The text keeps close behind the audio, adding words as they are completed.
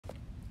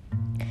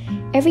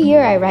Every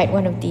year I write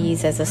one of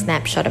these as a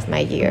snapshot of my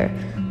year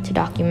to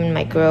document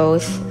my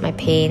growth, my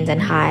pains and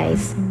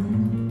highs.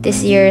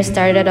 This year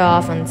started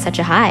off on such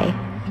a high,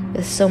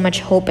 with so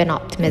much hope and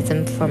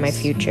optimism for my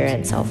future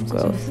and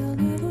self-growth.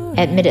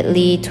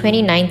 Admittedly,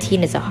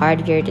 2019 is a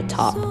hard year to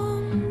top,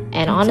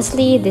 and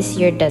honestly, this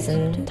year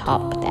doesn't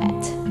top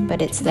that,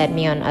 but it's led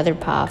me on other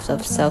paths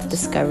of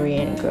self-discovery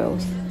and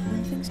growth.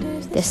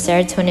 The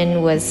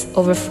serotonin was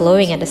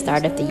overflowing at the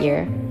start of the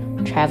year,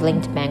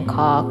 traveling to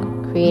Bangkok,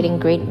 creating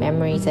great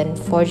memories and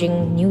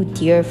forging new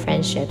dear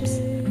friendships.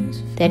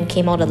 Then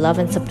came all the love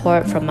and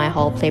support from my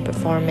hall play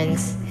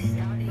performance.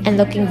 And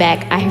looking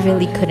back, I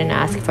really couldn't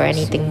ask for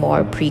anything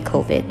more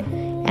pre-COVID,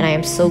 and I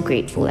am so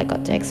grateful I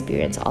got to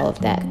experience all of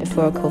that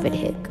before COVID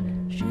hit.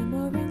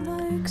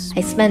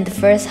 I spent the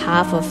first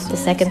half of the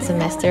second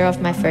semester of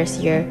my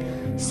first year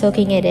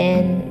soaking it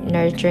in,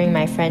 nurturing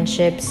my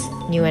friendships,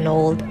 new and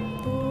old.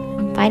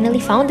 Finally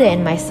found it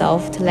in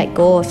myself to let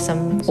go of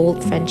some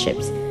old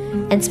friendships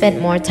and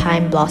spent more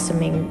time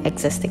blossoming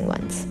existing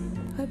ones.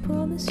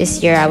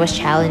 This year I was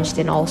challenged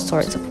in all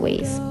sorts of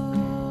ways.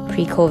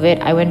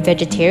 Pre-COVID, I went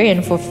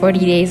vegetarian for 40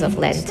 days of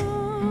Lent.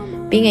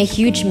 Being a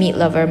huge meat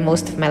lover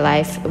most of my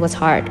life, it was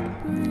hard.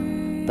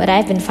 But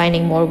I've been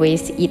finding more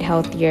ways to eat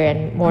healthier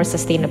and more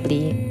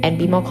sustainably and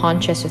be more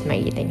conscious with my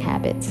eating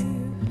habits.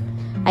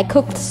 I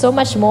cooked so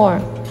much more.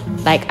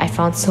 Like, I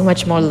found so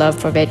much more love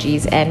for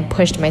veggies and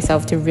pushed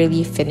myself to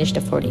really finish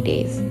the 40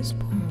 days.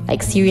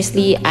 Like,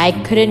 seriously, I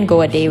couldn't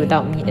go a day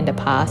without meat in the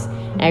past,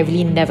 and I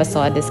really never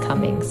saw this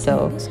coming,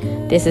 so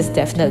this is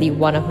definitely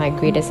one of my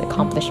greatest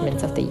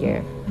accomplishments of the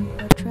year.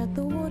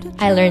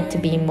 I learned to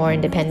be more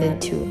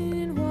independent too.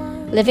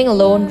 Living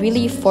alone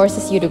really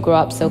forces you to grow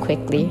up so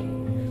quickly,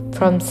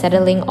 from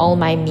settling all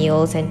my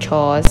meals and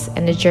chores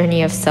and the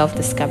journey of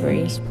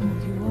self-discovery.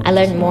 I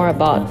learned more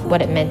about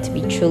what it meant to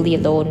be truly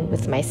alone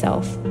with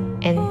myself,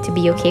 and to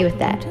be okay with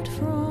that.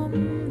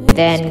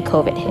 Then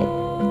COVID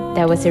hit.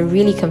 That was a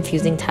really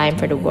confusing time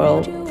for the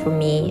world, for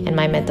me, and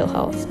my mental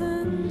health.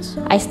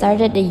 I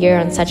started the year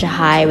on such a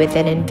high with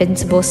an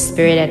invincible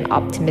spirit and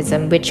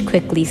optimism which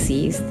quickly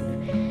ceased.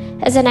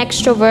 As an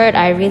extrovert,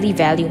 I really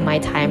value my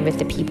time with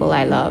the people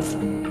I love.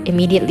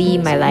 Immediately,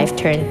 my life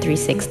turned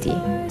 360.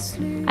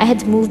 I had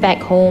to move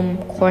back home.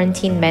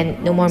 Quarantine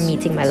meant no more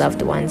meeting my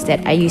loved ones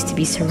that I used to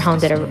be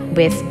surrounded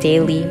with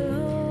daily.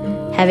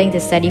 Having to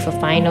study for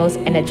finals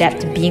and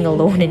adapt to being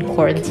alone in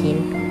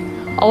quarantine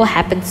all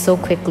happened so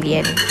quickly,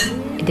 and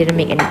it didn't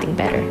make anything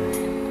better.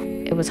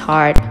 It was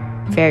hard,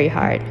 very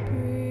hard.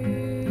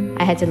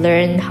 I had to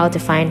learn how to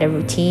find a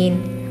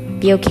routine,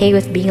 be okay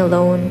with being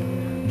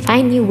alone,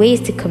 find new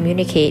ways to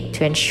communicate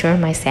to ensure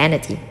my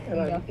sanity.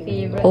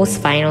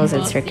 Post-finals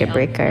and circuit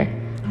breaker,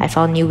 I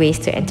found new ways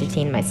to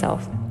entertain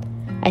myself.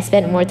 I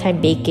spent more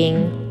time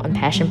baking, on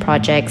passion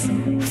projects,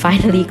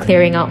 finally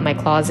clearing out my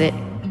closet,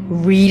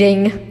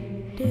 reading,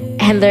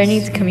 and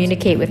learning to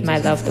communicate with my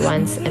loved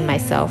ones and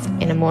myself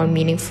in a more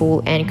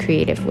meaningful and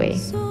creative way.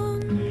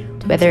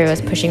 Whether it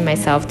was pushing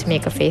myself to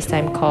make a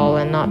FaceTime call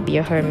and not be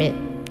a hermit,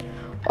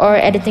 or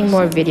editing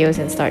more videos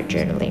and start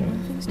journaling,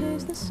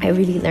 I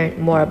really learned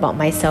more about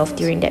myself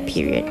during that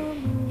period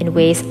in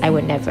ways I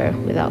would never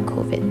without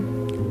COVID.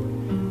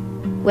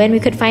 When we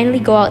could finally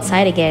go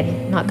outside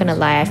again, not gonna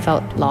lie, I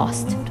felt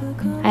lost.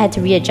 I had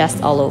to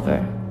readjust all over.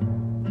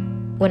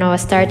 When I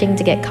was starting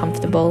to get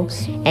comfortable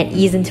and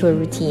ease into a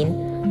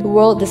routine, the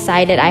world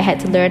decided I had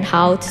to learn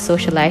how to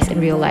socialize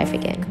in real life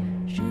again.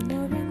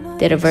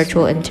 Did a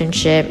virtual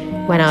internship,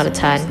 went out a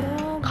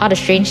ton, caught a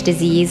strange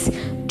disease,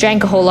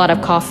 drank a whole lot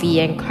of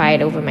coffee, and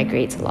cried over my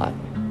grades a lot.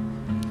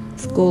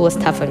 School was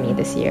tough on me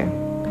this year.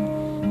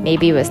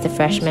 Maybe it was the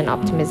freshman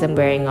optimism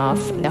wearing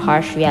off and the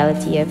harsh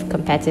reality of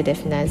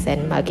competitiveness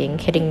and mugging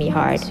hitting me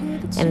hard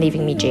and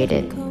leaving me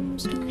jaded.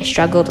 I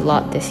struggled a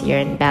lot this year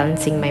in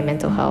balancing my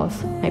mental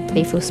health, my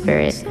playful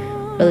spirit,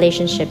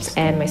 relationships,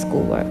 and my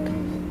schoolwork.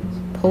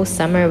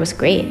 Post-summer was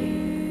great.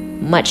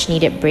 Much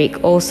needed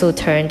break also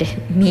turned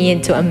me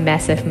into a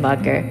massive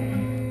mugger.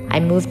 I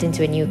moved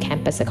into a new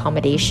campus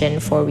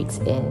accommodation 4 weeks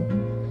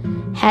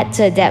in. Had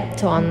to adapt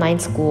to online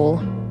school,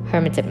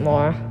 hermited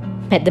more,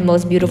 met the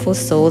most beautiful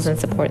souls and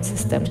support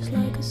system,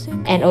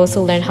 and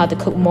also learned how to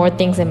cook more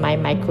things in my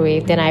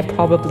microwave than I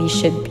probably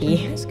should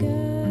be.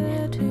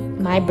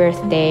 My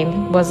birthday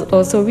was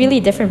also really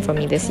different for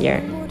me this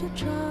year.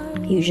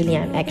 Usually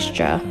I'm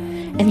extra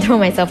and throw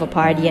myself a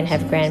party and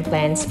have grand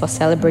plans for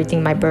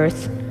celebrating my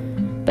birth.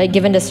 But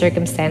given the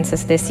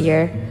circumstances this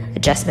year,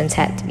 adjustments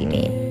had to be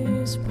made.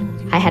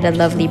 I had a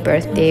lovely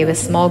birthday with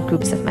small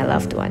groups of my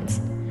loved ones,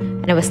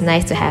 and it was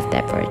nice to have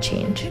that for a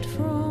change.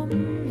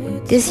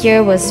 This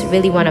year was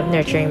really one of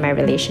nurturing my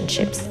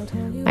relationships.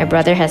 My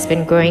brother has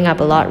been growing up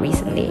a lot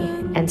recently,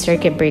 and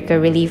circuit breaker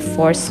really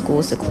forced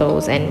schools to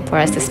close and for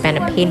us to spend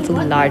a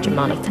painfully large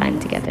amount of time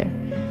together.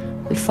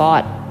 We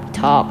fought,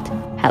 talked,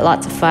 had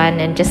lots of fun,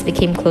 and just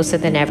became closer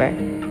than ever.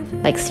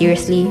 Like,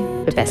 seriously,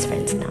 we're best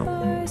friends now.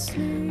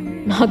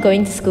 Not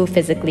going to school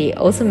physically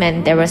also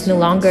meant there was no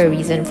longer a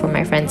reason for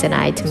my friends and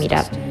I to meet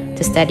up,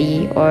 to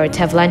study, or to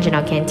have lunch in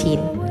our canteen.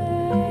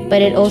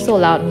 But it also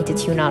allowed me to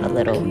tune out a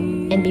little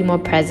and be more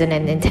present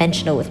and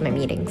intentional with my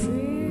meetings,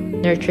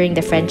 nurturing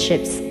the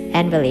friendships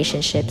and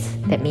relationships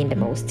that mean the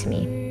most to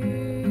me.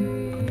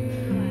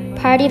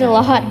 Partied a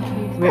lot,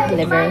 rip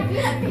liver,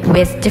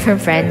 with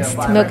different friends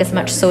to milk as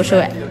much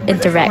social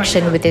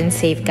interaction within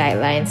safe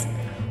guidelines.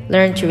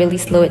 Learn to really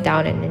slow it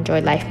down and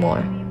enjoy life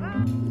more.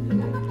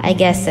 I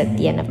guess at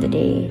the end of the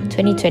day,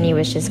 2020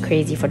 was just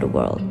crazy for the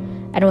world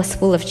and was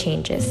full of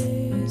changes.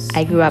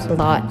 I grew up a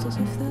lot,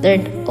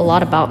 learned a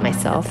lot about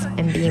myself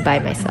and being by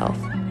myself,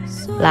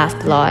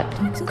 laughed a lot,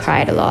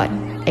 cried a lot,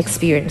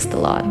 experienced a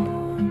lot.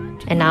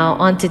 And now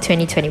on to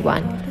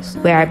 2021,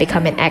 where I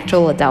become an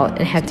actual adult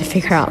and have to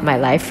figure out my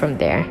life from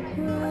there.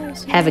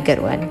 Have a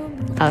good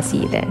one. I'll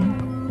see you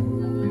then.